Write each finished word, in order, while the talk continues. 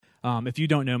If you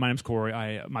don't know, my name's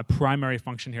Corey. My primary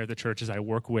function here at the church is I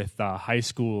work with high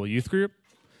school youth group,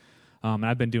 and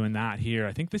I've been doing that here.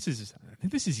 I think this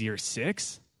is year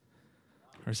 6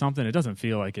 or something. It doesn't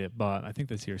feel like it, but I think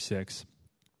this is year 6.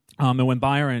 And when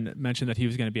Byron mentioned that he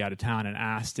was going to be out of town and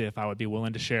asked if I would be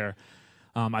willing to share,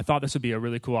 I thought this would be a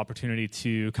really cool opportunity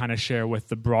to kind of share with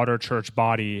the broader church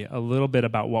body a little bit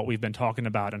about what we've been talking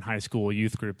about in high school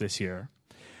youth group this year.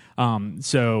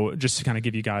 So just to kind of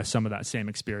give you guys some of that same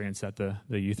experience that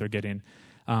the youth are getting.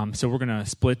 So we're going to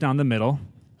split down the middle,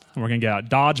 and we're going to get out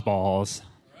dodgeballs.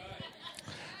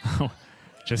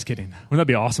 Just kidding. Wouldn't that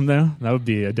be awesome, though? That would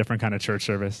be a different kind of church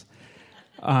service.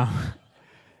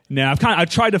 Now, I've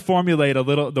tried to formulate a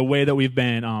little the way that we've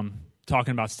been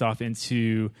talking about stuff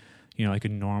into, like a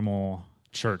normal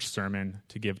church sermon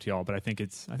to give to y'all. But I think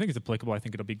it's applicable. I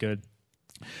think it'll be good.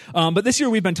 But this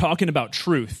year we've been talking about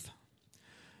truth.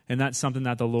 And that's something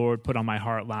that the Lord put on my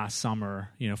heart last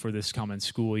summer, for this coming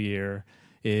school year,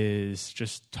 is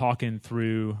just talking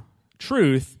through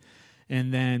truth.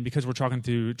 And then because we're talking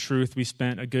through truth, we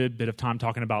spent a good bit of time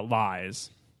talking about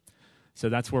lies. So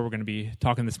that's where we're going to be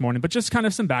talking this morning. But just kind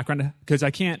of some background, because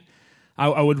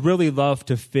I would really love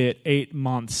to fit 8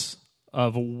 months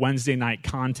of Wednesday night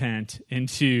content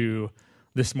into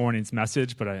this morning's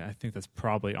message, but I think that's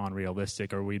probably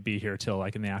unrealistic, or we'd be here till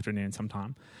like in the afternoon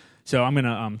sometime. So I'm going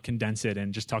to condense it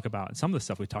and just talk about some of the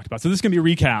stuff we talked about. So this is going to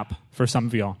be a recap for some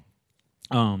of y'all.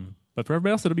 But for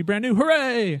everybody else, it'll be brand new.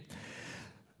 Hooray!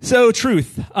 So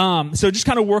truth. So just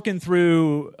kind of working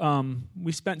through,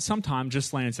 we spent some time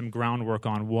just laying some groundwork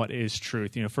on what is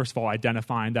truth. First of all,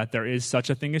 identifying that there is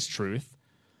such a thing as truth.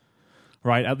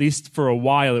 Right? At least for a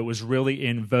while, it was really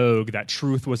in vogue that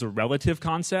truth was a relative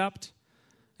concept.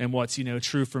 And what's,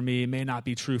 true for me may not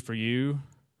be true for you.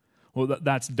 Well,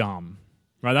 that's dumb.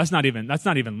 Right? That's not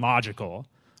even logical,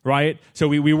 right? So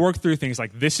we work through things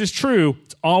like, this is true,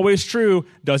 it's always true,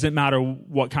 doesn't matter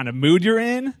what kind of mood you're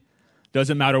in,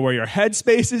 doesn't matter where your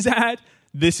headspace is at,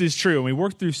 this is true. And we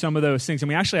worked through some of those things, and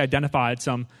we actually identified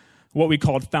some what we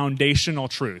called foundational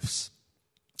truths.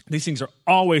 These things are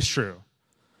always true,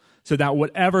 so that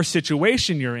whatever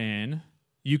situation you're in,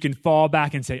 you can fall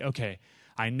back and say, okay,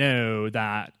 I know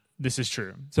that this is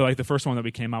true. So like the first one that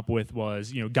we came up with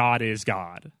was, God is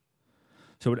God.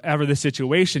 So whatever the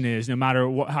situation is, no matter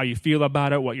how you feel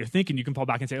about it, what you're thinking, you can fall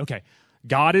back and say, okay,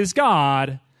 God is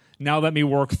God. Now let me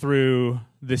work through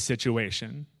this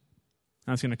situation.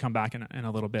 That's going to come back in a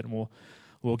little bit, and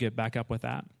we'll get back up with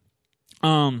that.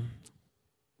 But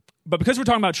because we're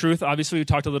talking about truth, obviously we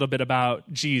talked a little bit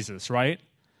about Jesus, right?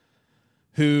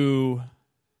 Who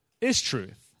is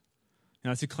truth.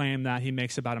 That's a claim that he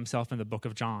makes about himself in the book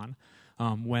of John.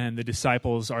 When the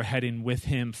disciples are heading with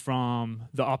him from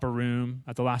the upper room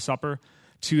at the Last Supper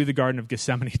to the Garden of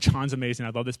Gethsemane. John's amazing.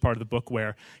 I love this part of the book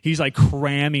where he's like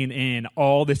cramming in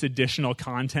all this additional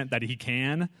content that he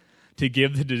can to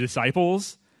give to the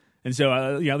disciples. And so,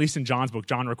 at least in John's book,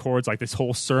 John records like this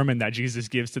whole sermon that Jesus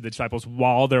gives to the disciples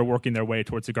while they're working their way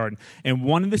towards the garden. And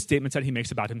one of the statements that he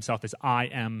makes about himself is, I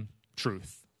am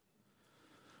truth.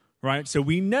 Right? So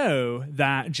we know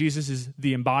that Jesus is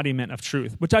the embodiment of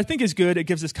truth, which I think is good. It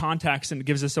gives us context, and it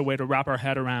gives us a way to wrap our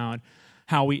head around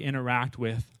how we interact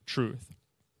with truth.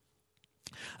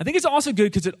 I think it's also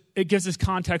good because it gives us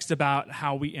context about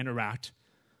how we interact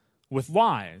with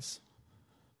lies.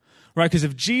 Right? Because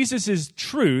if Jesus is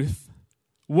truth,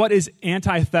 what is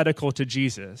antithetical to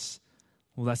Jesus?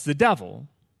 Well, that's the devil.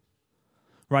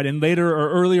 Right, and later or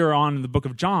earlier on in the book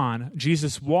of John,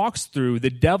 Jesus walks through the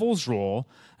devil's role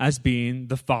as being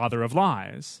the father of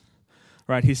lies.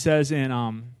 Right, he says in,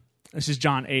 this is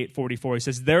John 8:44, he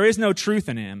says, there is no truth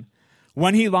in him.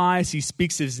 When he lies, he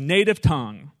speaks his native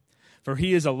tongue, for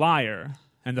he is a liar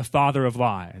and the father of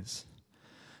lies.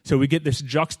 So we get this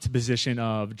juxtaposition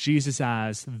of Jesus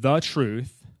as the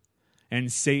truth and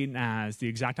Satan as the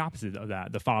exact opposite of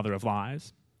that, the father of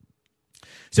lies.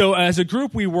 So as a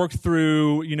group, we worked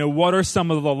through, what are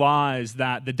some of the lies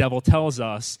that the devil tells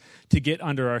us to get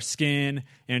under our skin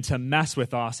and to mess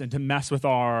with us and to mess with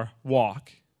our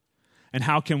walk? And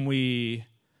how can we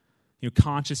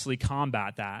consciously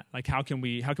combat that? Like, how can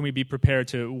we be prepared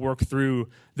to work through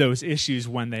those issues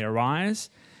when they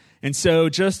arise? And so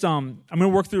just, I'm going to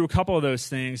work through a couple of those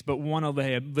things, but want to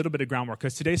lay a little bit of groundwork,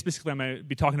 because today specifically I'm going to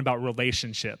be talking about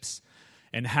relationships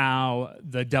and how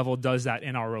the devil does that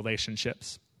in our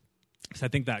relationships. So I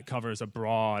think that covers a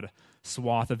broad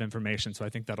swath of information. So I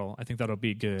think that'll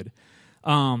be good.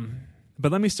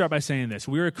 But let me start by saying this: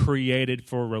 we are created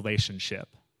for relationship.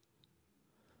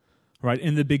 Right?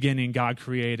 In the beginning, God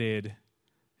created,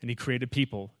 and he created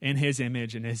people in his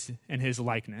image and his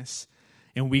likeness.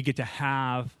 And we get to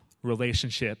have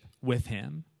relationship with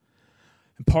him.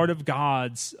 And part of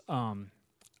God's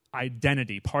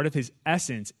identity, part of his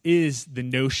essence is the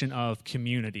notion of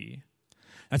community.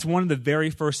 That's one of the very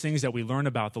first things that we learn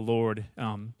about the Lord,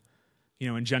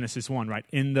 in Genesis 1, right?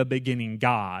 In the beginning,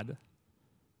 God.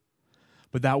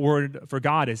 But that word for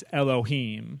God is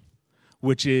Elohim,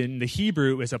 which in the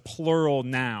Hebrew is a plural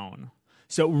noun.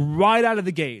 So right out of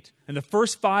the gate, in the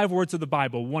first 5 words of the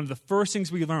Bible, one of the first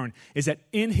things we learn is that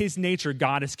in his nature,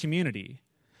 God is community.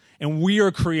 And we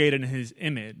are created in his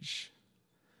image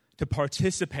to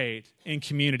participate in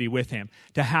community with him,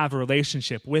 to have a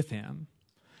relationship with him.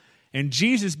 And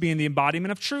Jesus being the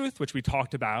embodiment of truth, which we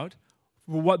talked about,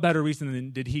 well, what better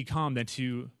reason did he come than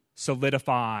to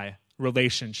solidify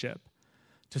relationship,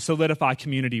 to solidify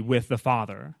community with the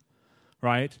Father,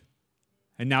 right?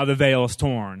 And now the veil is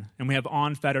torn, and we have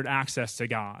unfettered access to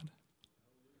God.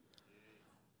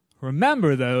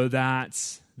 Remember, though,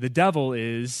 that the devil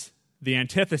is the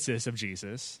antithesis of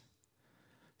Jesus.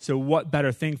 So what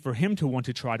better thing for him to want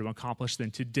to try to accomplish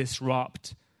than to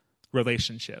disrupt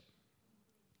relationship?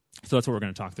 So that's what we're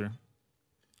going to talk through.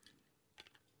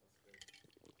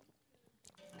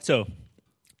 So,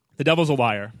 the devil's a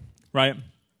liar, right?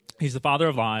 He's the father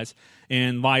of lies,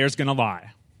 and liar's going to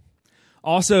lie.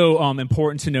 Also,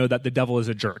 important to know that the devil is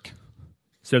a jerk.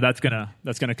 So that's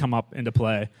gonna come up into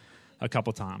play a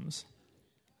couple times.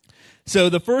 So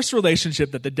the first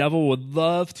relationship that the devil would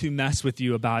love to mess with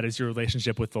you about is your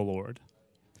relationship with the Lord.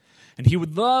 And he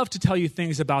would love to tell you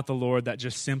things about the Lord that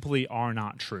just simply are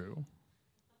not true.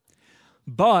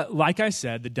 But like I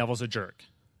said, the devil's a jerk.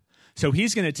 So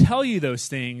he's going to tell you those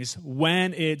things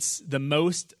when it's the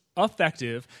most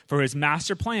effective for his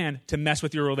master plan to mess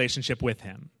with your relationship with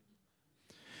him.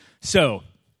 So,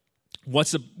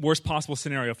 what's the worst possible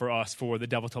scenario for us for the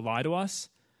devil to lie to us?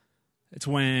 It's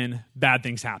when bad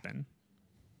things happen,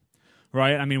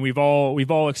 right? I mean, we've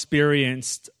all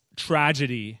experienced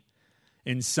tragedy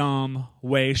in some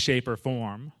way, shape, or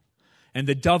form. And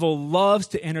the devil loves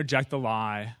to interject the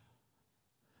lie,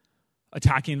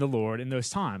 attacking the Lord in those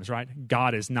times, right?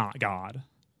 God is not God.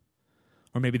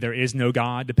 Or maybe there is no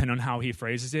God, depending on how he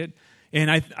phrases it. And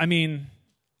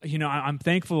I'm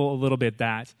thankful a little bit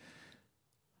that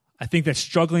I think that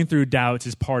struggling through doubts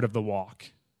is part of the walk.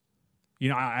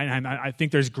 I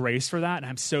think there's grace for that, and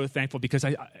I'm so thankful because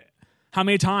how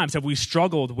many times have we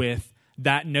struggled with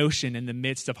that notion in the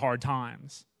midst of hard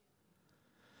times?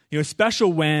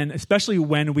 Especially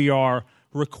when we are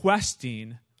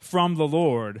requesting from the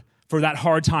Lord for that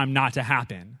hard time not to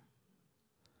happen,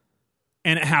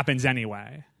 and it happens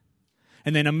anyway.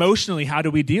 And then emotionally, how do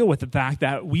we deal with the fact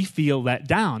that we feel let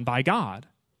down by God?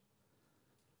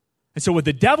 And so what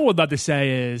the devil would love to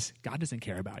say is, God doesn't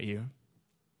care about you.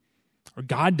 Or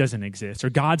God doesn't exist. Or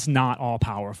God's not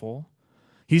all-powerful.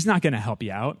 He's not going to help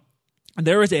you out. And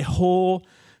there is a whole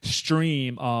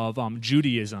stream of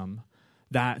Judaism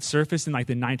that surfaced in the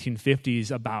 1950s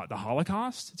about the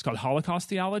Holocaust. It's called Holocaust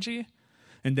theology.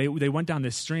 And they went down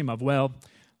this stream of,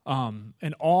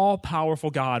 an all-powerful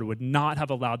God would not have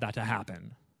allowed that to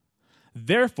happen.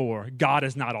 Therefore, God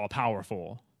is not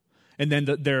all-powerful. And then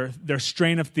their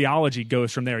strain of theology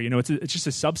goes from there. It's just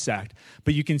a subsect.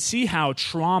 But you can see how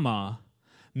trauma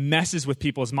messes with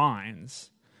people's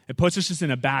minds. It puts us just in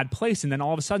a bad place. And then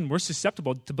all of a sudden, we're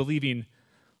susceptible to believing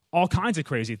all kinds of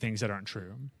crazy things that aren't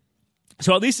true.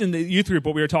 So at least in the youth group,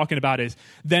 what we were talking about is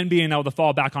then being able to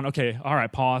fall back on, okay, all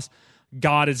right, pause.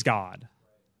 God is God.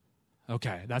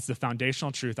 Okay, that's the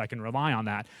foundational truth. I can rely on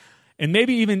that. And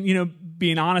maybe even,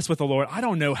 being honest with the Lord, I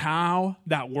don't know how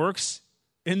that works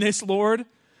in this, Lord.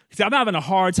 Because I'm having a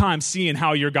hard time seeing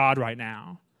how you're God right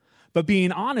now. But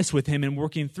being honest with him and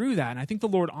working through that, and I think the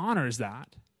Lord honors that.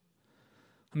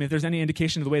 I mean, if there's any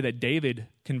indication of the way that David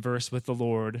conversed with the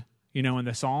Lord, in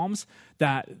the Psalms,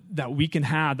 that we can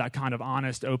have that kind of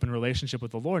honest, open relationship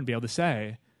with the Lord and be able to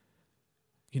say,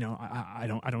 I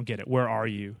don't get it. Where are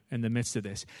you in the midst of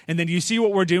this? And then you see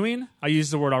what we're doing? I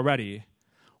used the word already.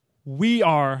 We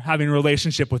are having a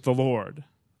relationship with the Lord,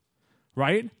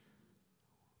 right?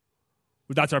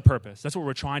 That's our purpose. That's what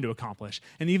we're trying to accomplish.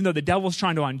 And even though the devil's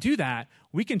trying to undo that,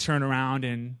 we can turn around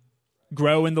and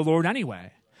grow in the Lord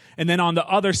anyway. And then on the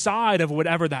other side of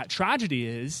whatever that tragedy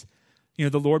is,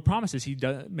 the Lord promises he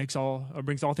brings all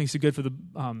things to good for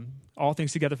all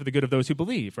things together for the good of those who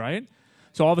believe, right?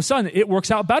 So all of a sudden, it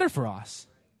works out better for us.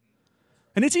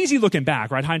 And it's easy looking back,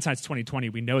 right? Hindsight's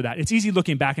 20/20. We know that. It's easy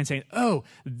looking back and saying, "Oh,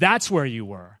 that's where you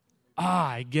were.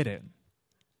 I get it."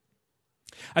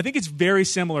 I think it's very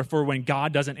similar for when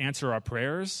God doesn't answer our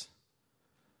prayers,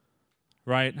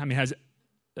 right? I mean, has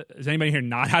anybody here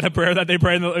not had a prayer that they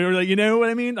prayed? You know what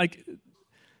I mean?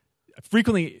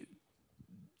 Frequently,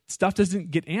 stuff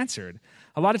doesn't get answered.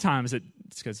 A lot of times it's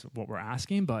because of what we're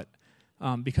asking, but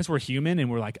because we're human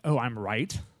and we're like, oh, I'm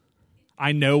right.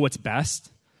 I know what's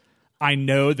best. I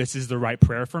know this is the right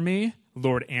prayer for me.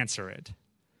 Lord, answer it.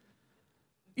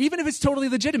 Even if it's totally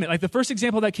legitimate. Like the first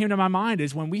example that came to my mind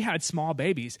is when we had small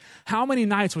babies. How many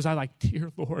nights was I like,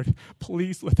 dear Lord,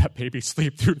 please let that baby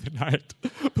sleep through the night.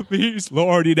 Please,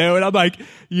 Lord, And I'm like,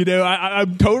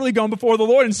 I'm totally going before the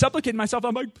Lord and supplicating myself.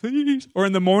 I'm like, please. Or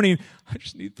in the morning, I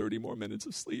just need 30 more minutes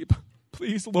of sleep.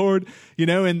 Please, Lord.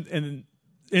 And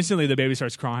instantly the baby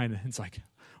starts crying. And it's like,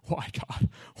 why, God?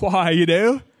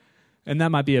 Why, And that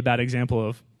might be a bad example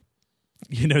of,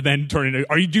 then turning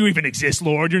to, do you even exist,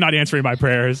 Lord? You're not answering my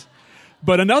prayers.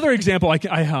 But another example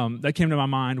that came to my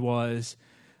mind was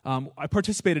I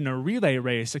participated in a relay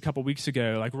race a couple weeks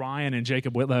ago. Like Ryan and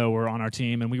Jacob Whitlow were on our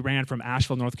team, and we ran from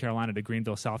Asheville, North Carolina to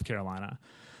Greenville, South Carolina.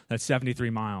 That's 73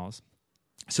 miles.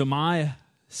 So my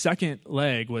second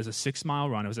leg was a 6-mile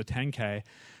run. It was a 10K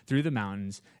through the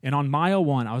mountains. And on mile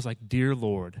 1, I was like, dear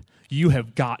Lord, you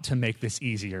have got to make this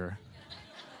easier.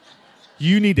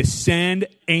 You need to send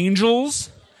angels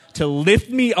to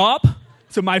lift me up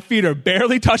so my feet are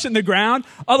barely touching the ground.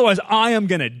 Otherwise, I am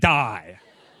going to die.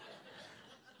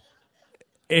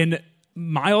 And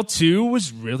mile 2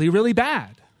 was really, really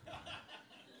bad.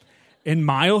 And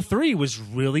mile 3 was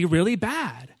really, really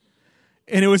bad.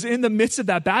 And it was in the midst of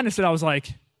that badness that I was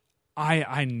like,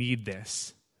 I need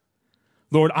this.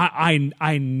 Lord,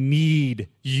 I need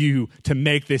you to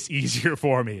make this easier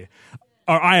for me,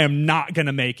 or I am not going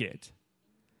to make it.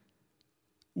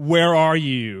 Where are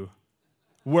you?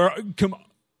 And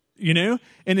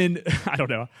then, I don't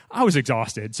know, I was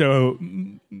exhausted. So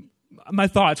my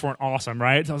thoughts weren't awesome,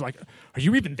 right? So I was like, are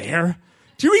you even there?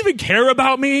 Do you even care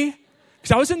about me?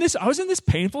 Because I was in this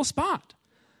painful spot.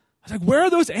 I was like, where are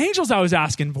those angels I was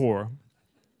asking for?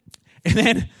 And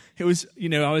then it was,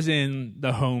 I was in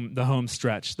the home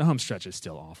stretch. The home stretch is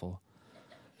still awful.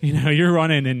 You're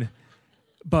running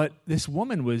but this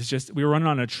woman we were running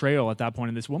on a trail at that point,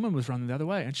 and this woman was running the other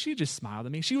way, and she just smiled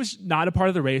at me. She was not a part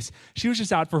of the race. She was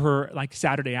just out for her,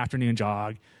 Saturday afternoon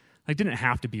jog. Didn't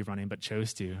have to be running, but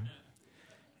chose to.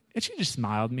 And she just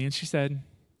smiled at me, and she said,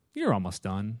 you're almost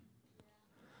done.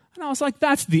 And I was like,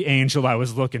 that's the angel I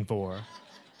was looking for.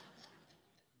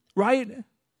 Right?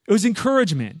 It was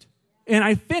encouragement. And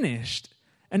I finished.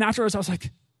 And afterwards, I was like,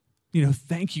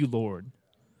 thank you, Lord.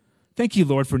 Thank you,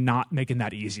 Lord, for not making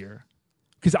that easier.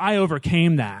 Because I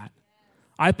overcame that.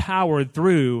 I powered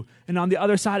through, and on the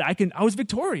other side, I was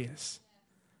victorious.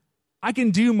 I can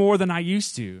do more than I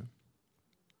used to.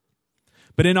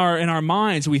 But in our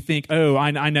minds, we think, oh,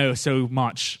 I know so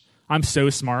much. I'm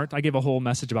so smart. I gave a whole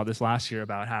message about this last year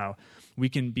about how we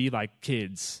can be like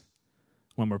kids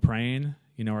when we're praying.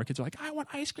 Our kids are like, I want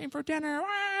ice cream for dinner.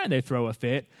 And they throw a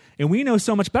fit. And we know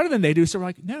so much better than they do, so we're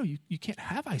like, no, you can't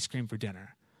have ice cream for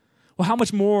dinner. Well, how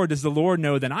much more does the Lord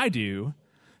know than I do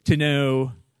to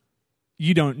know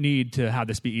you don't need to have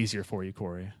this be easier for you,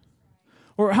 Corey?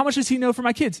 Or how much does he know for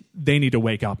my kids? They need to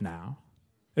wake up now.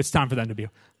 It's time for them to be.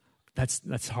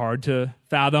 That's hard to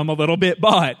fathom a little bit,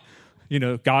 but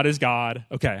God is God.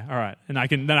 Okay, all right. And I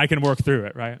can work through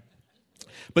it, right?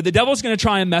 But the devil's going to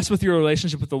try and mess with your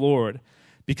relationship with the Lord,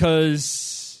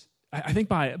 because I think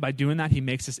by doing that, he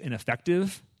makes us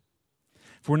ineffective.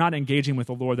 If we're not engaging with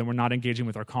the Lord, then we're not engaging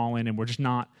with our calling, and we're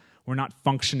not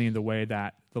functioning the way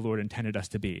that the Lord intended us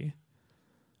to be.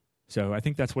 So I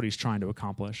think that's what he's trying to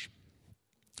accomplish.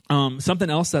 Something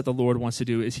else that the Lord wants to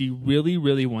do is he really,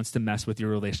 really wants to mess with your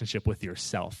relationship with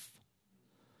yourself.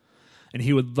 And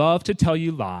he would love to tell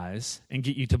you lies and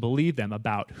get you to believe them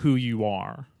about who you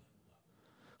are.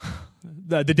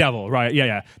 The devil, right?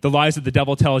 Yeah. The lies that the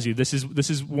devil tells you. This is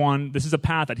a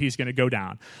path that he's going to go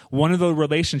down. One of the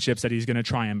relationships that he's going to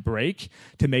try and break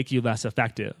to make you less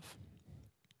effective.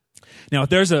 Now, if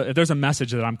there's a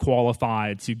message that I'm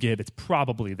qualified to give, it's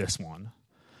probably this one.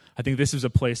 I think this is a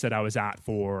place that I was at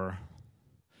for,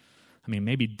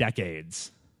 maybe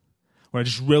decades, where I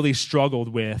just really struggled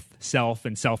with self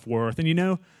and self-worth.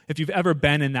 And if you've ever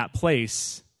been in that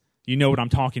place, you know what I'm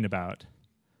talking about,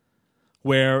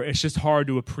 where it's just hard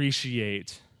to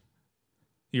appreciate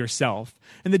yourself.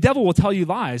 And the devil will tell you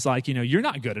lies like, you're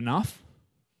not good enough.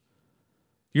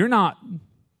 You're not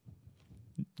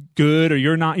good, or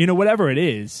you're not, whatever it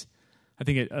is. I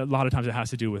think a lot of times it has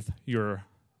to do with your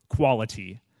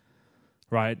quality,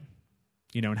 right?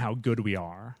 And how good we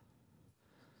are.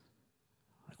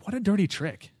 Like, what a dirty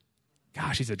trick.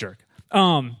 Gosh, he's a jerk.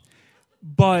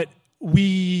 But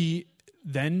we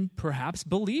then perhaps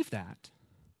believe that.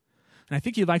 And I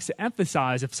think he likes to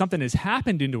emphasize if something has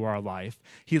happened into our life,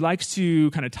 he likes to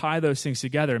kind of tie those things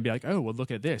together and be like, oh, well,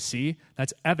 look at this. See,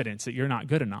 that's evidence that you're not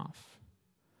good enough.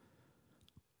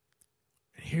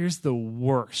 Here's the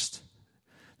worst.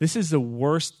 This is the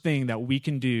worst thing that we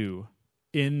can do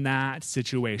in that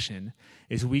situation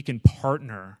is we can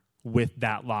partner with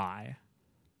that lie.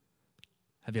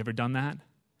 Have you ever done that?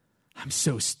 I'm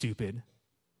so stupid.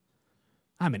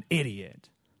 I'm an idiot.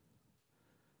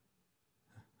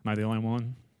 Am I the only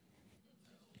one?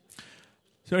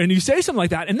 So, and you say something like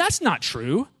that, and that's not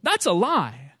true. That's a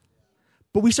lie.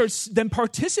 But we start then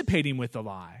participating with the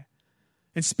lie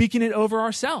and speaking it over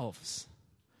ourselves.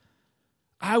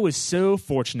 I was so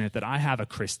fortunate that I have a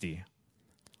Christy,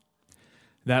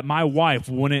 that my wife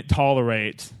wouldn't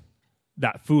tolerate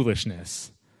that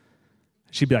foolishness.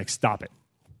 She'd be like, stop it.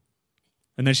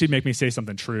 And then she'd make me say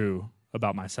something true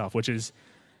about myself, which is,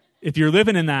 if you're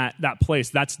living in that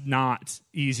place, that's not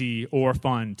easy or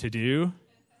fun to do.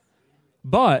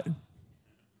 But,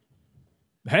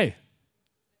 hey,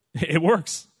 it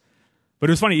works. But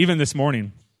it was funny, even this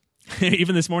morning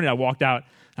I walked out,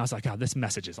 and I was like, God, this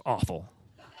message is awful.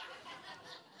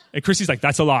 And Christy's like,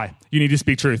 that's a lie. You need to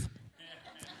speak truth.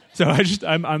 So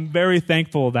I'm very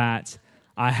thankful that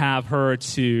I have her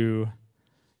to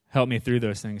help me through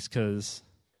those things, because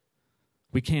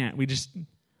we just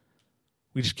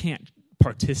can't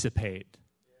participate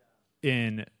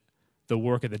in the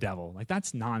work of the devil. Like,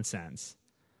 that's nonsense,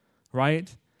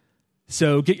 right?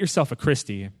 So get yourself a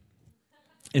Christy.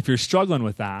 If you're struggling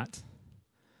with that,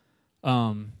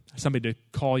 somebody to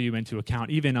call you into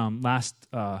account. Even last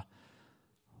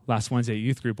Wednesday at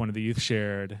youth group, one of the youth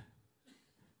shared,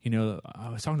 I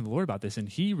was talking to the Lord about this, and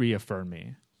he reaffirmed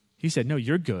me. He said, no,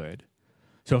 you're good.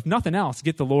 So if nothing else,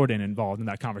 get the Lord involved in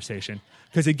that conversation.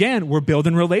 Because again, we're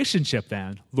building relationship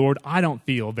then. Lord, I don't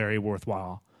feel very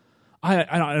worthwhile.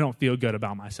 I don't feel good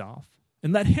about myself.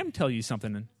 And let him tell you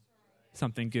something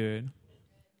good.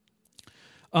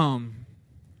 Because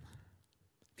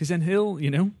then he'll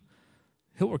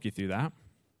work you through that.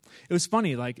 It was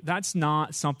funny, like, that's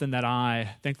not something that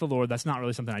thank the Lord, that's not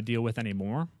really something I deal with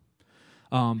anymore.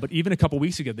 But even a couple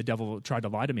weeks ago, the devil tried to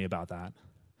lie to me about that.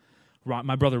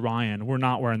 My brother Ryan, we're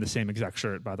not wearing the same exact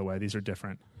shirt, by the way. These are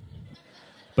different.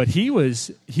 But he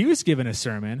was given a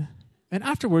sermon, and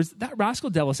afterwards, that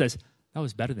rascal devil says, that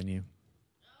was better than you.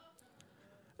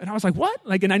 And I was like, what?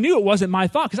 And I knew it wasn't my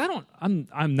thought, because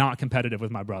I'm not competitive with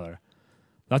my brother.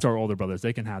 That's our older brothers.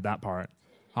 They can have that part.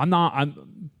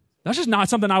 That's just not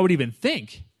something I would even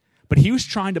think. But he was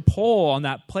trying to pull on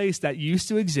that place that used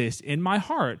to exist in my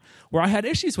heart where I had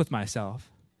issues with myself.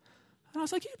 And I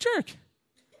was like, you jerk.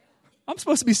 I'm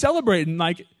supposed to be celebrating.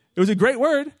 Like, it was a great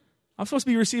word. I'm supposed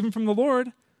to be receiving from the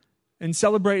Lord and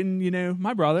celebrating,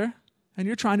 my brother. And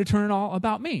you're trying to turn it all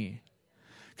about me.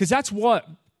 Because that's what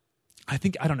I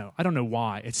think, I don't know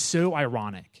why. It's so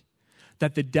ironic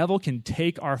that the devil can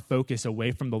take our focus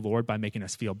away from the Lord by making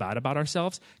us feel bad about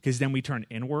ourselves, because then we turn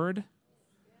inward.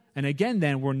 And again,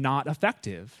 then we're not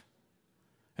effective.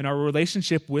 And our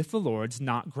relationship with the Lord's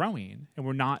not growing. And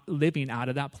we're not living out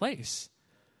of that place.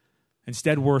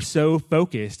 Instead, we're so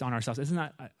focused on ourselves. Isn't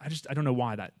that, I don't know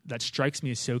why that strikes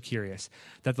me as so curious,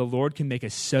 that the Lord can make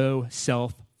us so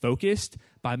self-focused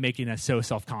by making us so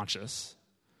self-conscious.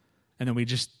 And then we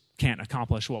just can't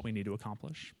accomplish what we need to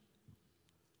accomplish.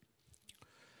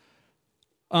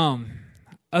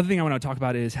 Other thing I want to talk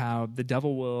about is how the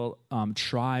devil will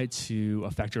try to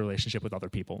affect your relationship with other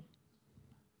people.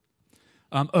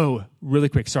 Really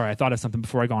quick, sorry, I thought of something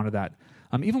before I go on to that.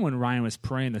 Even when Ryan was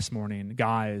praying this morning,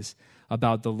 guys,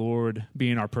 about the Lord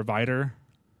being our provider,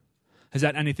 is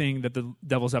that anything that the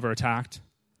devil's ever attacked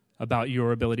about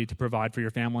your ability to provide for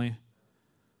your family?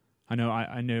 I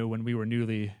know when we were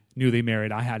newly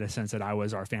married, I had a sense that I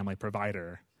was our family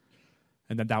provider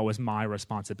and that was my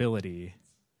responsibility.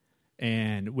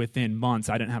 And within months,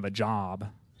 I didn't have a job.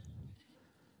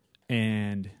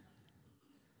 And,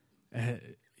 I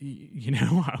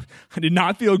did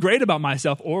not feel great about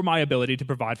myself or my ability to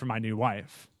provide for my new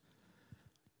wife.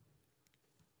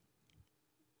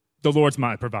 The Lord's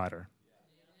my provider,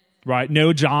 right?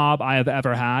 No job I have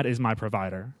ever had is my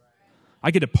provider.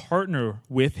 I get to partner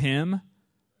with him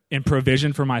in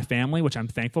provision for my family, which I'm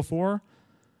thankful for,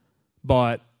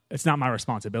 but it's not my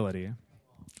responsibility.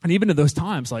 And even at those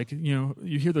times, you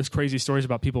hear those crazy stories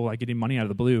about people getting money out of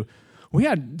the blue. We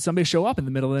had somebody show up in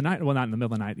the middle of the night, well, not in the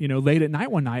middle of the night, late at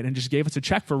night one night and just gave us a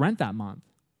check for rent that month.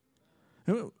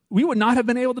 We would not have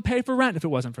been able to pay for rent if it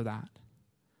wasn't for that.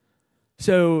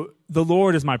 So the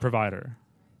Lord is my provider.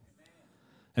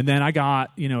 And then I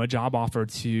got, a job offer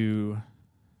to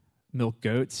milk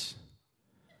goats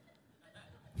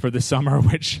for the summer,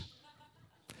 which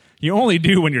You only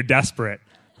do when you're desperate,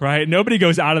 right? Nobody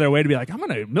goes out of their way to be like, I'm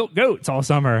going to milk goats all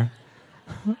summer.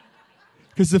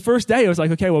 Because the first day, it was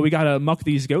like, okay, well, we got to muck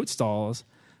these goat stalls.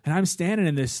 And I'm standing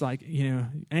in this, like,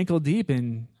 ankle deep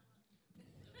in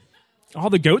all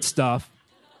the goat stuff.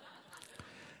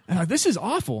 And I'm like, this is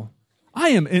awful. I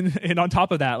am, and on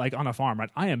top of that, like on a farm, right?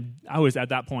 I was at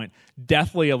that point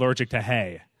deathly allergic to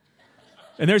hay.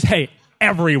 And there's hay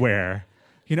everywhere.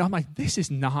 I'm like, this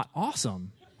is not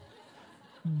awesome.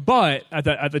 But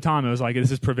at the time, it was like,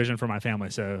 this is provision for my family.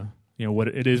 So, what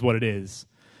it is.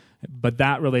 But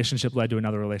that relationship led to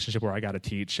another relationship where I got to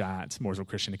teach at Mooresville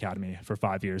Christian Academy for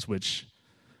 5 years, which,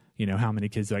 how many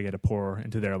kids do I get to pour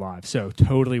into their lives? So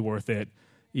totally worth it,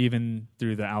 even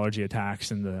through the allergy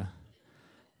attacks and the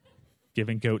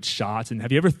giving goats shots. And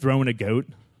have you ever thrown a goat?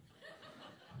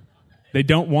 They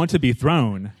don't want to be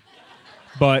thrown.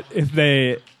 But if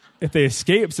they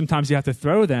escape, sometimes you have to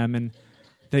throw them, and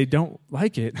they don't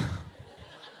like it.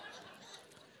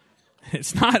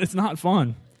 It's not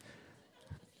fun.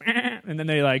 And then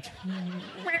they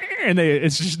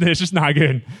it's just not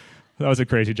good. That was a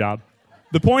crazy job.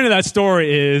 The point of that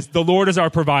story is the Lord is our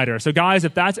provider. So guys,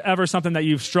 if that's ever something that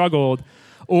you've struggled,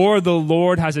 or the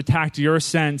Lord has attacked your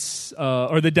sense,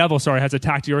 or the devil, has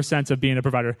attacked your sense of being a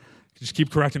provider, just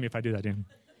keep correcting me if I do that, Dean.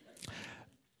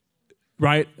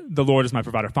 Right? The Lord is my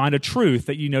provider. Find a truth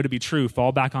that you know to be true.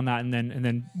 Fall back on that, and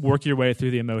then work your way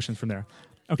through the emotions from there.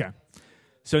 Okay.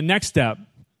 So next step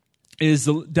is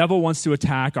the devil wants to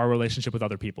attack our relationship with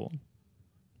other people.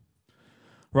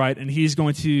 Right? And he's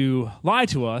going to lie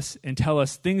to us and tell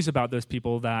us things about those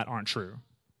people that aren't true.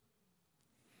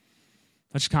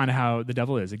 That's kind of how the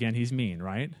devil is. Again, he's mean,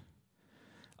 right?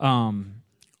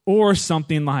 Or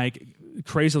something like,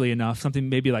 crazily enough, something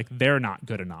maybe like they're not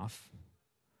good enough.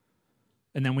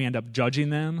 And then we end up judging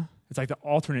them. It's like the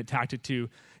alternate tactic to,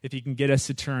 if he can get us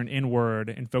to turn inward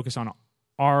and focus on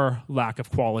our lack of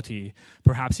quality,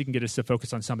 perhaps he can get us to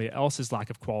focus on somebody else's lack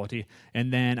of quality,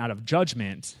 and then out of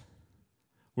judgment,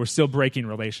 we're still breaking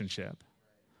relationship,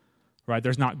 right?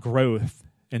 There's not growth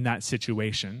in that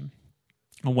situation.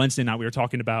 On Wednesday night, we were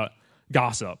talking about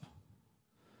gossip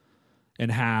and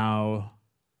how,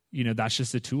 that's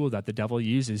just a tool that the devil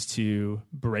uses to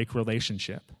break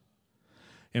relationship.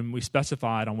 And we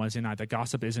specified on Wednesday night that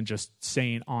gossip isn't just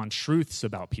saying untruths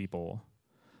about people,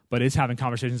 but it's having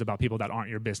conversations about people that aren't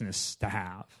your business to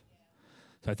have.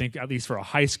 So I think, at least for a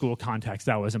high school context,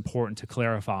 that was important to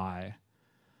clarify.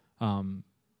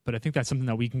 But I think that's something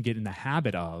that we can get in the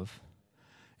habit of.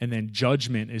 And then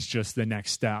judgment is just the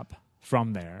next step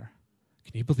from there.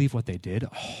 Can you believe what they did?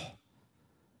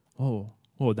 Oh,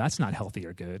 that's not healthy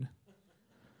or good.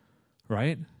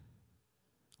 Right?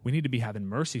 We need to be having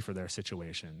mercy for their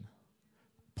situation,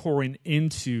 pouring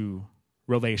into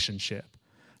relationship,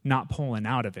 not pulling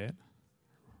out of it,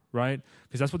 right?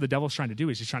 Because that's what the devil's trying to do,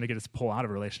 is he's trying to get us to pull out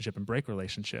of a relationship and break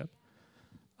relationship.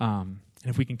 And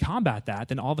if we can combat that,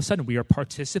 then all of a sudden we are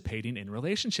participating in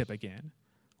relationship again,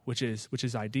 which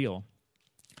is ideal.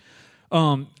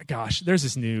 There's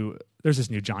this new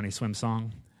Johnny Swim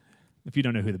song. If you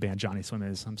don't know who the band Johnny Swim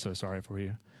is, I'm so sorry for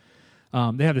you.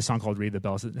 They have this song called Read the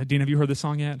Bells. Dean, have you heard this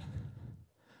song yet?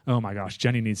 Oh my gosh,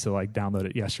 Jenny needs to download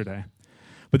it yesterday.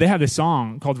 But they have this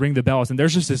song called Ring the Bells, and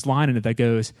there's just this line in it that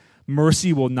goes,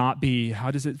 mercy will not be,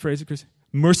 how does it phrase it, Chris?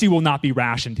 Mercy will not be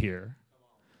rationed here.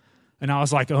 And I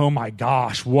was like, oh my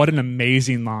gosh, what an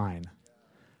amazing line.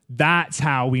 That's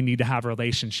how we need to have a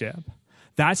relationship.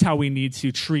 That's how we need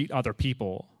to treat other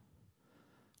people,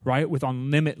 right? With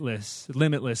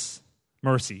limitless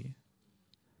mercy.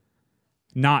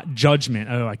 Not judgment.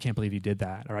 Oh, I can't believe you did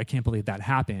that, or I can't believe that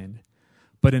happened.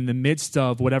 But in the midst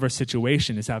of whatever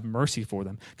situation, is have mercy for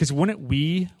them. Because wouldn't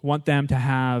we want them to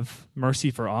have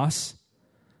mercy for us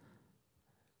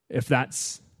if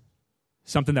that's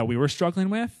something that we were struggling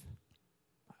with?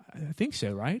 I think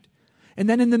so, right? And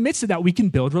then in the midst of that, we can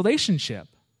build relationship,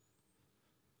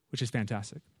 which is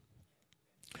fantastic.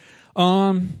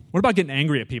 What about getting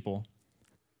angry at people?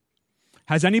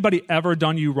 Has anybody ever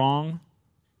done you wrong?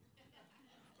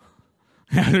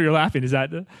 You're laughing. Is that?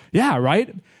 Yeah,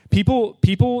 right?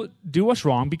 People do us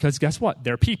wrong because guess what?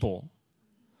 They're people.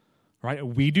 Right?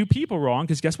 We do people wrong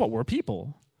because guess what? We're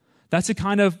people. That's a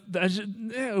kind of,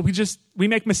 we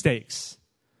make mistakes.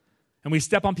 And we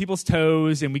step on people's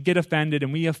toes and we get offended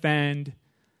and we offend.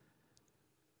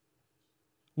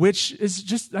 Which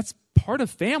is that's part of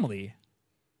family,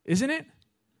 isn't it?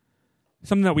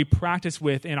 Something that we practice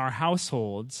with in our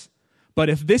households. But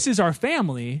if this is our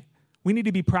family, we need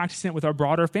to be practicing it with our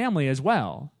broader family as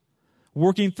well.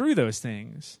 Working through those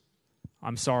things.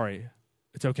 I'm sorry.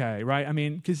 It's okay, right? I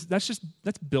mean, because that's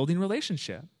building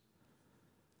relationship.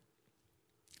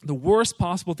 the worst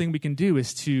possible thing we can do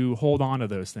is to hold on to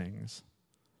those things,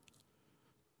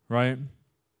 right?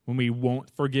 When we won't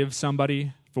forgive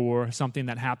somebody for something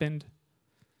that happened,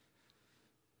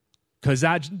 because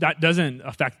that doesn't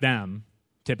affect them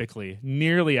typically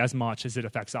nearly as much as it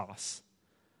affects us.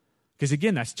 Because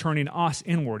again, that's turning us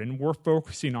inward, and we're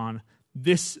focusing on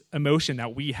this emotion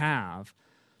that we have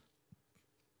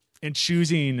and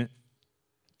choosing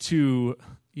to,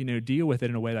 deal with it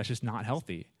in a way that's just not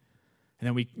healthy. And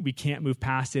then we can't move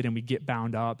past it, and we get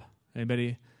bound up.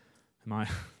 Anybody? Am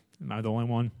I the only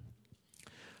one?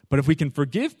 But if we can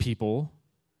forgive people,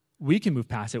 we can move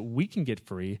past it, we can get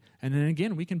free, and then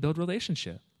again, we can build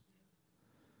relationship.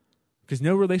 Because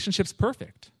no relationship's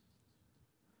perfect.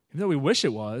 Even though we wish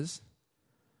it was.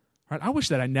 Right? I wish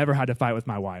that I never had to fight with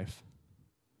my wife.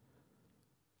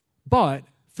 But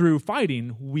through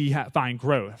fighting, we find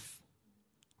growth.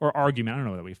 Or argument. I don't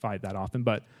know that we fight that often,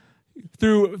 but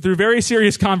through very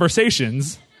serious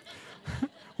conversations,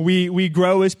 we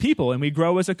grow as people, and we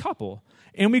grow as a couple,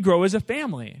 and we grow as a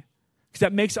family. Because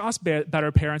that makes us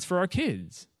better parents for our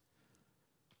kids.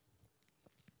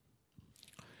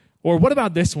 Or what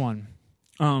about this one?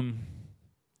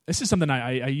 This is something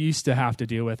I used to have to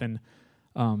deal with, and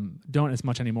don't as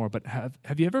much anymore, but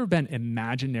have you ever been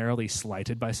imaginarily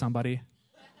slighted by somebody?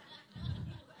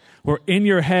 Where in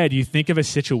your head you think of a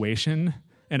situation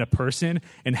and a person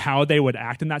and how they would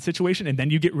act in that situation, and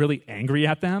then you get really angry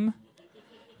at them?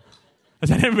 Has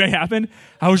that ever happened?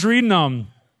 I was reading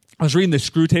the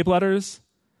Screw Tape Letters.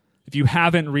 If you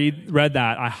haven't read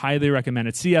that, I highly recommend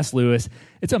it. C.S. Lewis.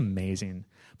 It's amazing.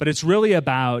 But it's really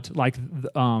about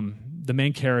the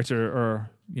main character,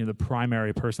 or the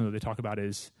primary person that they talk about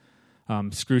is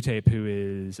Screwtape, who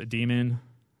is a demon.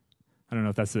 I don't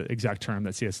know if that's the exact term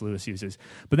that C.S. Lewis uses.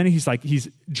 But then he's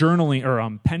journaling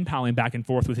or pen paling back and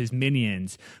forth with his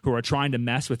minions who are trying to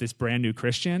mess with this brand new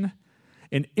Christian.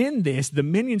 And in this, the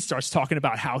minion starts talking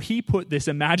about how he put this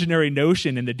imaginary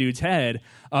notion in the dude's head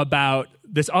about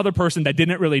this other person that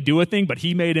didn't really do a thing, but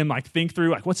he made him think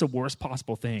through what's the worst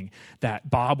possible thing that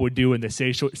Bob would do in this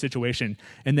situation.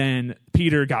 And then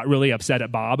Peter got really upset at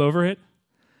Bob over it.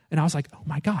 And I was like, oh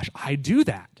my gosh, I do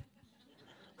that.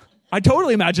 I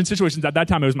totally imagine situations. At that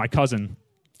time, it was my cousin,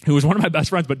 who was one of my best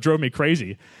friends, but drove me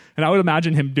crazy. And I would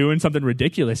imagine him doing something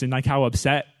ridiculous and how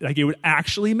upset it would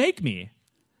actually make me.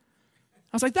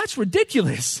 I was like, that's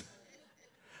ridiculous.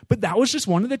 But that was just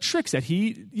one of the tricks that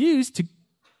he used to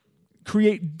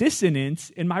create dissonance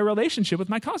in my relationship with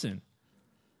my cousin.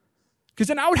 Because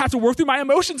then I would have to work through my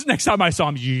emotions next time I saw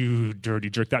him. You dirty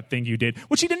jerk, that thing you did,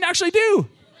 which he didn't actually do.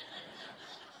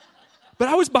 But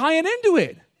I was buying into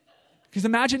it. Because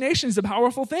imagination is a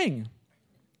powerful thing.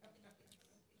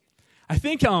 I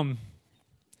think I'm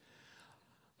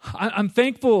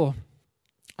thankful.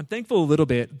 I'm thankful a little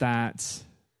bit that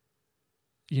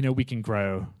we can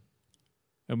grow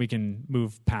and we can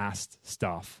move past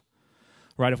stuff,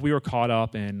 right? If we were caught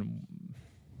up in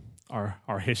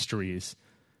our histories,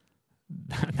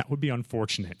 that would be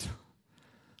unfortunate,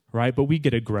 right? But we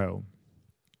get to grow.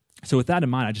 So with that in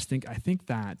mind, I think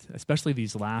that especially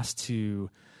these last two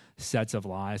sets of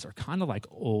lies are kind of like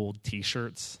old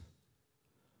T-shirts.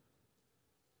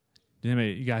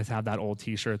 You guys have that old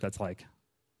T-shirt that's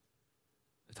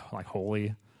it's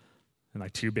holy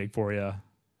and too big for you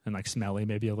and smelly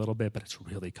maybe a little bit, but it's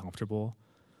really comfortable.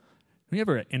 When you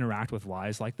ever interact with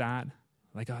lies like that,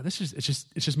 it's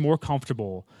just more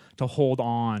comfortable to hold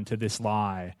on to this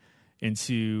lie and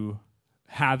to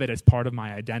have it as part of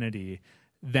my identity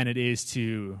than it is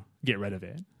to get rid of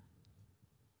it.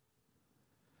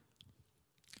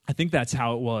 I think that's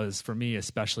how it was for me,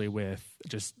 especially with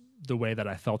just the way that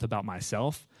I felt about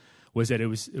myself, was that it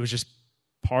was just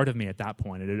part of me at that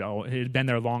point. It had been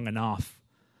there long enough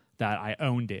that I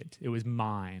owned it. It was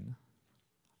mine.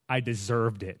 I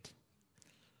deserved it.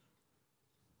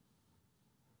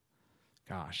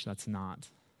 Gosh, that's not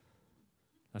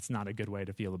a good way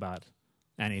to feel about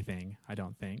anything, I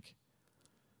don't think.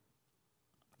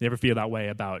 You ever feel that way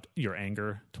about your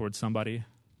anger towards somebody?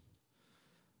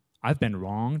 I've been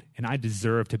wronged, and I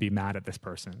deserve to be mad at this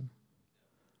person.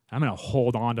 I'm going to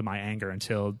hold on to my anger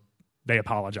until they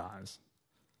apologize.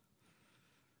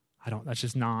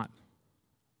 That's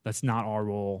not our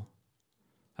role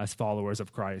as followers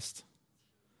of Christ.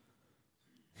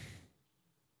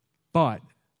 But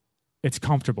it's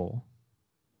comfortable.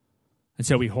 And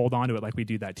so we hold on to it like we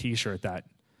do that T-shirt that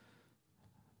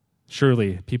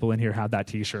surely people in here have that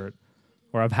T-shirt,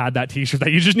 or have had that T-shirt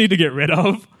that you just need to get rid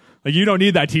of. You don't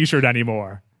need that T-shirt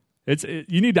anymore.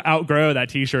 You need to outgrow that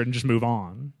T-shirt and just move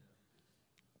on.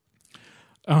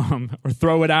 Or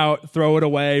throw it out, throw it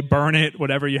away, burn it,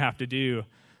 whatever you have to do.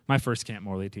 My first Camp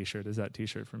Morley t-shirt is that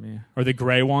t-shirt for me. Or the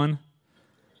gray one.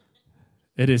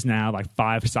 It is now like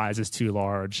 5 sizes too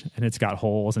large, and it's got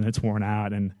holes, and it's worn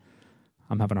out, and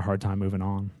I'm having a hard time moving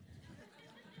on.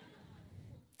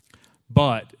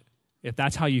 But if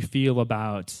that's how you feel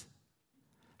about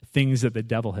things that the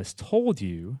devil has told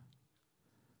you,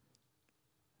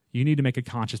 you need to make a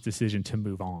conscious decision to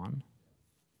move on,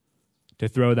 to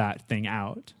throw that thing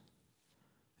out,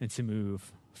 and to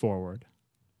move forward.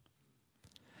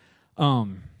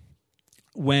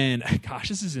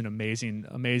 This is an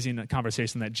amazing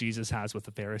conversation that Jesus has with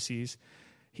the Pharisees.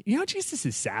 You know, Jesus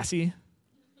is sassy.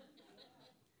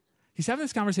 He's having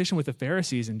this conversation with the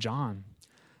Pharisees in John.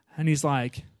 And he's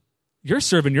like, you're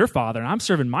serving your father, and I'm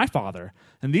serving my father.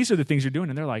 And these are the things you're doing.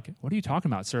 And they're like, what are you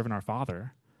talking about, serving our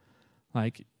father?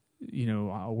 Like,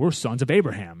 we're sons of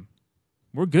Abraham.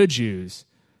 We're good Jews.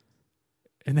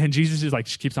 And then Jesus is like,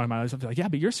 keeps talking about it. Like, yeah,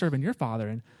 but you're serving your father,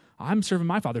 and I'm serving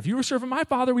my father. If you were serving my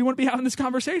father, we wouldn't be having this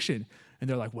conversation. And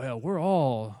they're like, well, we're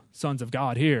all sons of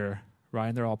God here, right?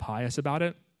 And they're all pious about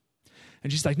it.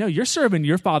 And she's like, no, you're serving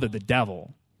your father, the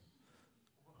devil.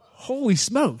 Holy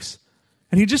smokes.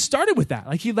 And he just started with that.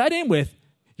 Like, he led in with,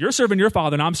 you're serving your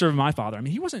father and I'm serving my father. I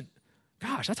mean, he wasn't,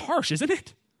 gosh, that's harsh, isn't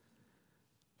it?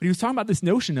 But he was talking about this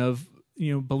notion of,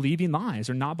 believing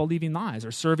lies or not believing lies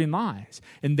or serving lies.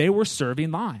 And they were serving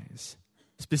lies.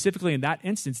 Specifically in that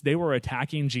instance, they were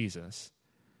attacking Jesus.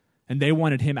 And they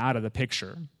wanted him out of the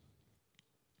picture.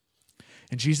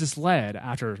 And Jesus led,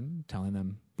 after telling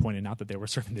them, pointing out that they were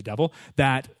serving the devil,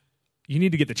 that you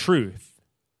need to get the truth,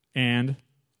 and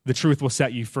the truth will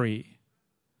set you free.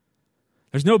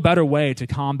 There's no better way to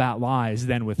combat lies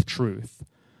than with truth,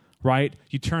 right?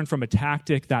 You turn from a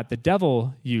tactic that the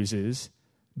devil uses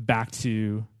back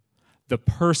to the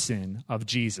person of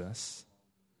Jesus.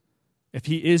 If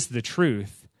he is the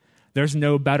truth, there's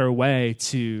no better way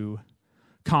to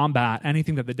combat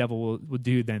anything that the devil will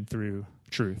do than through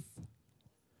truth.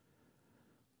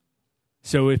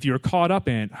 So if you're caught up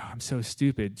in, I'm so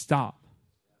stupid, stop.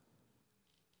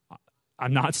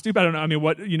 I'm not stupid. I don't know. I mean,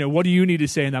 what do you need to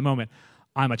say in that moment?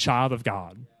 I'm a child of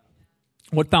God.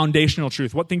 What foundational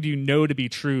truth? What thing do you know to be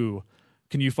true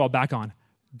can you fall back on?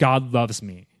 God loves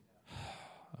me.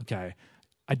 Okay.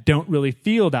 I don't really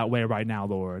feel that way right now,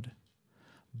 Lord.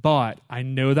 But I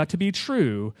know that to be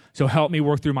true, so help me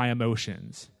work through my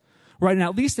emotions. Right? And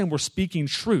at least then we're speaking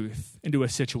truth into a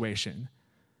situation.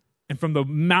 And from the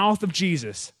mouth of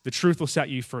Jesus, the truth will set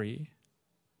you free.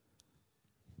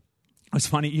 It's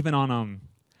funny, even on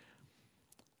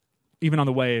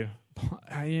the way,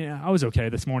 I was okay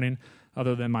this morning,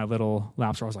 other than my little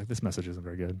lapse where I was like, this message isn't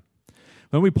very good.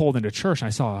 When we pulled into church, I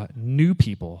saw new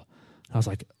people. I was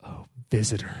like, oh,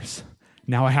 visitors.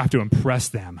 Now I have to impress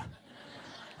them.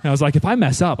 And I was like, if I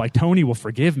mess up, like Tony will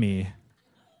forgive me,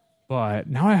 but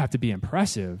now I have to be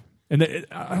impressive. And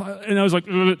I was like,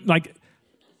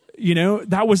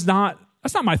 that's not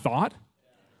my thought.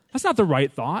 That's not the right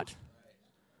thought.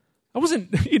 I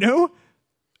wasn't,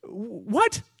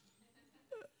 what?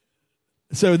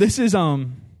 So this is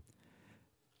when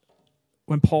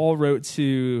Paul wrote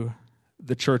to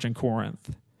the church in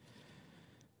Corinth.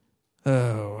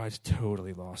 Oh, I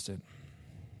totally lost it.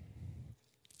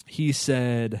 He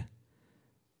said,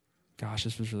 gosh,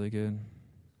 this was really good.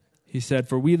 He said,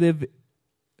 for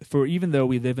even though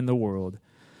we live in the world,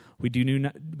 we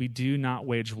do not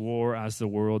wage war as the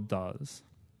world does.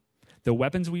 The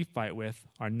weapons we fight with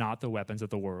are not the weapons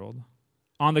of the world.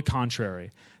 On the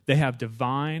contrary, they have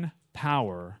divine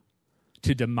power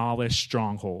to demolish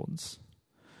strongholds.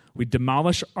 We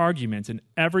demolish arguments and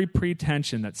every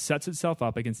pretension that sets itself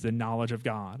up against the knowledge of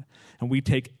God. And we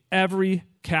take every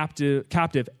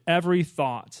captive every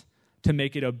thought to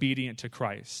make it obedient to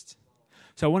Christ.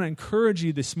 So I want to encourage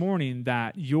you this morning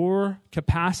that your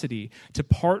capacity to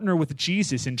partner with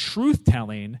Jesus in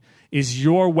truth-telling is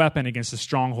your weapon against the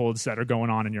strongholds that are going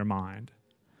on in your mind.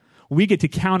 We get to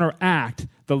counteract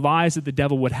the lies that the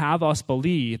devil would have us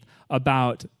believe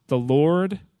about the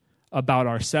Lord, about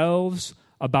ourselves,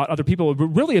 about other people, but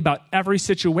really about every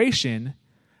situation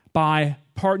by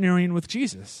partnering with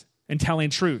Jesus and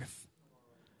telling truth.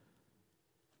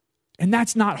 And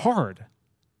that's not hard.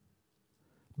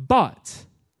 But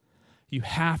you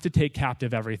have to take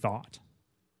captive every thought.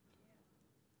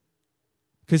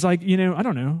 Because I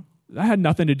don't know, that had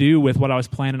nothing to do with what I was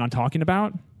planning on talking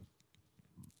about.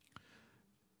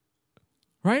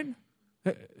 Right?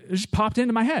 It just popped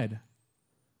into my head.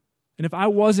 And if I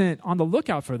wasn't on the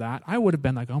lookout for that, I would have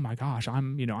been like, oh my gosh, I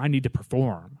need to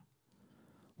perform.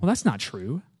 Well, that's not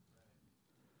true.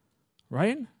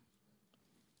 Right?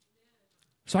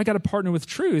 So I got to partner with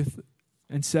truth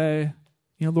and say,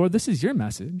 Lord, this is your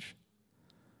message.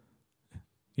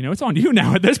 It's on you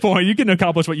now at this point. You can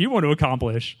accomplish what you want to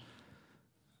accomplish.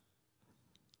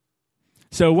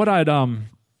 So what I'd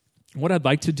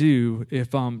like to do,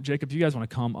 if Jacob, you guys want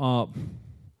to come up,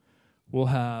 we'll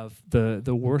have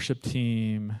the worship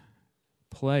team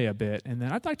play a bit, and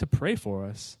then I'd like to pray for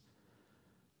us,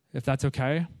 if that's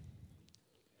okay.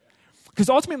 Because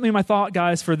ultimately, my thought,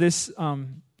 guys, for this,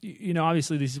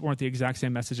 obviously these weren't the exact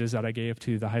same messages that I gave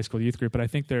to the high school youth group, but I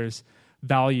think there's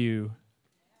value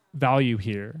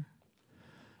here.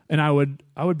 And I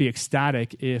would be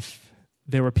ecstatic if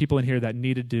there were people in here that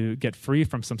needed to get free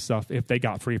from some stuff, if they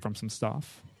got free from some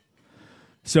stuff.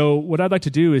 So what I'd like to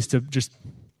do is to just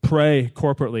pray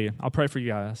corporately. I'll pray for you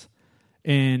guys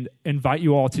and invite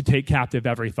you all to take captive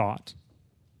every thought.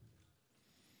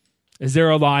 Is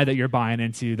there a lie that you're buying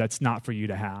into that's not for you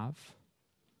to have?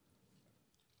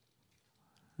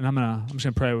 And I'm just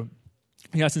gonna pray.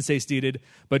 You guys can stay seated,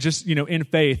 but just in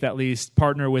faith, at least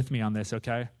partner with me on this,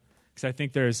 okay? Because I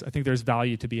think there's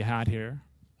value to be had here.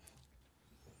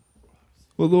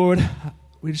 Well, Lord,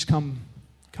 we just come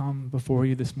before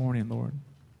you this morning, Lord, and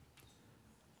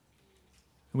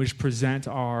we just present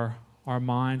our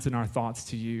minds and our thoughts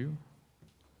to you.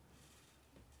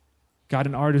 God,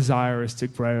 and our desire is to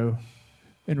grow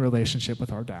in relationship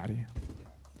with our daddy.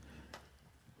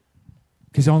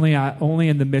 Because only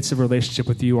in the midst of relationship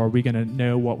with you are we going to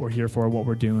know what we're here for, what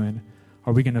we're doing.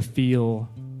 Are we going to feel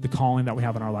the calling that we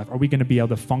have in our life? Are we going to be able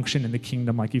to function in the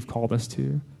kingdom like you've called us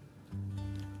to?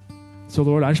 So,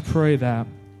 Lord, I just pray that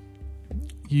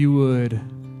you would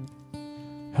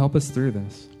help us through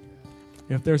this.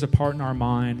 If there's a part in our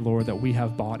mind, Lord, that we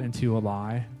have bought into a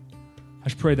lie, I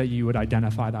just pray that you would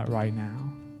identify that right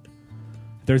now.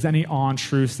 If there's any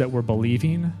untruths that we're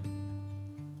believing,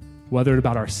 whether it's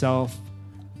about ourselves,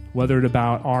 whether it's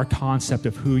about our concept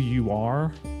of who you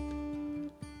are,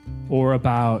 or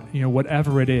about,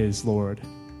 whatever it is, Lord,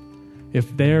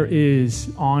 if there is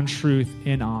untruth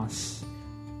in us,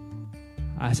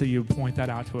 I ask that you point that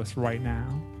out to us right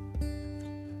now.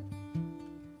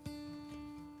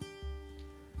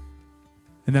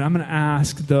 And then I'm going to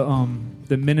ask the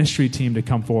ministry team to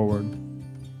come forward.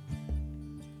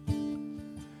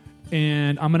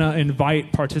 And I'm going to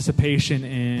invite participation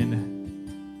in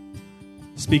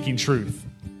speaking truth.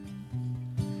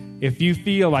 If you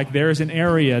feel like there's an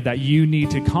area that you need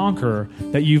to conquer,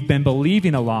 that you've been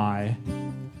believing a lie,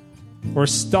 or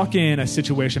stuck in a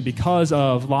situation because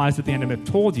of lies that the enemy have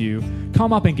told you,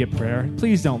 come up and get prayer.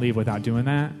 Please don't leave without doing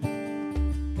that.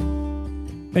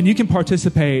 And you can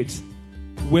participate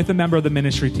with a member of the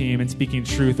ministry team in speaking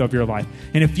truth of your life.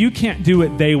 And if you can't do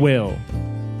it, they will.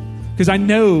 Because I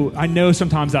know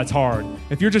sometimes that's hard.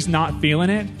 If you're just not feeling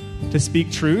it to speak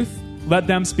truth, let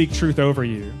them speak truth over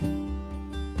you.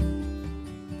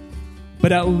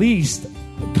 But at least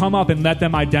come up and let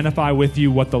them identify with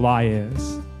you what the lie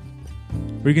is.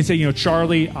 Or you can say,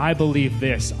 Charlie, I believe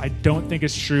this. I don't think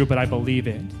it's true, but I believe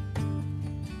it.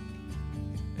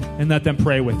 And let them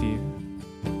pray with you.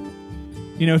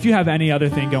 If you have any other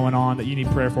thing going on that you need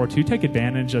prayer for too, take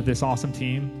advantage of this awesome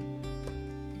team.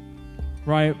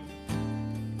 Right?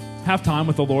 Have time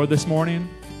with the Lord this morning.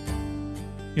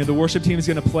 The worship team is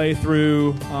going to play for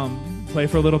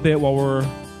a little bit while we're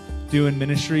doing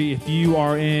ministry. If you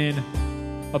are in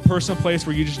a personal place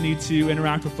where you just need to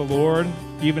interact with the Lord,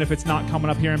 even if it's not coming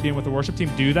up here and being with the worship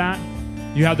team, do that.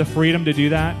 You have the freedom to do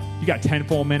that. You got 10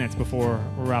 full minutes before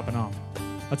we're wrapping up.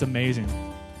 That's amazing.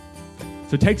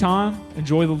 So take time,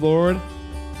 enjoy the Lord.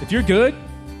 If you're good,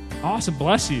 awesome,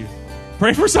 bless you.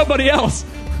 Pray for somebody else.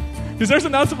 Because there's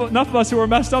enough of us who are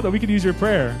messed up that we could use your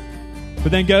prayer.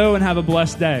 But then go and have a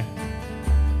blessed day.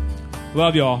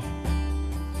 Love y'all.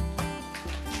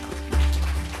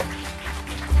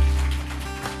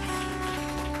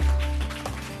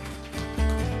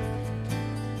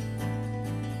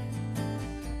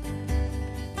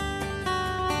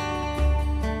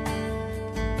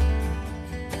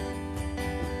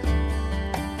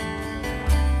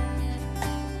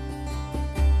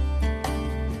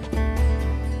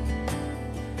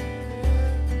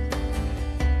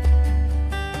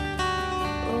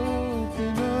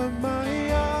 Open up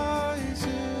my eyes.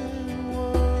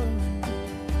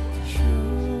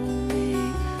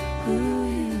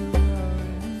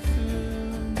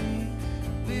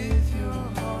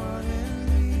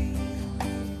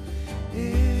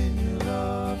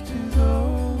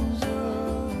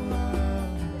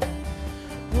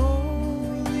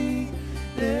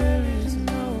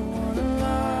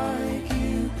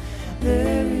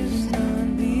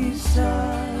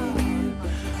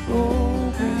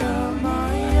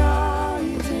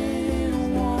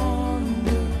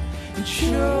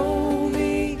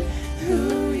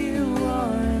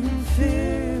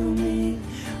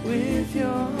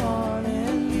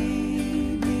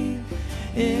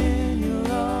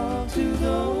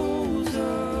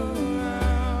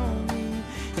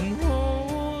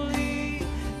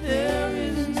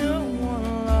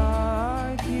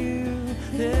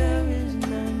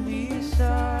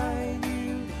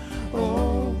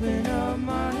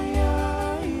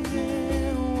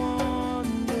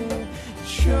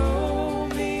 show.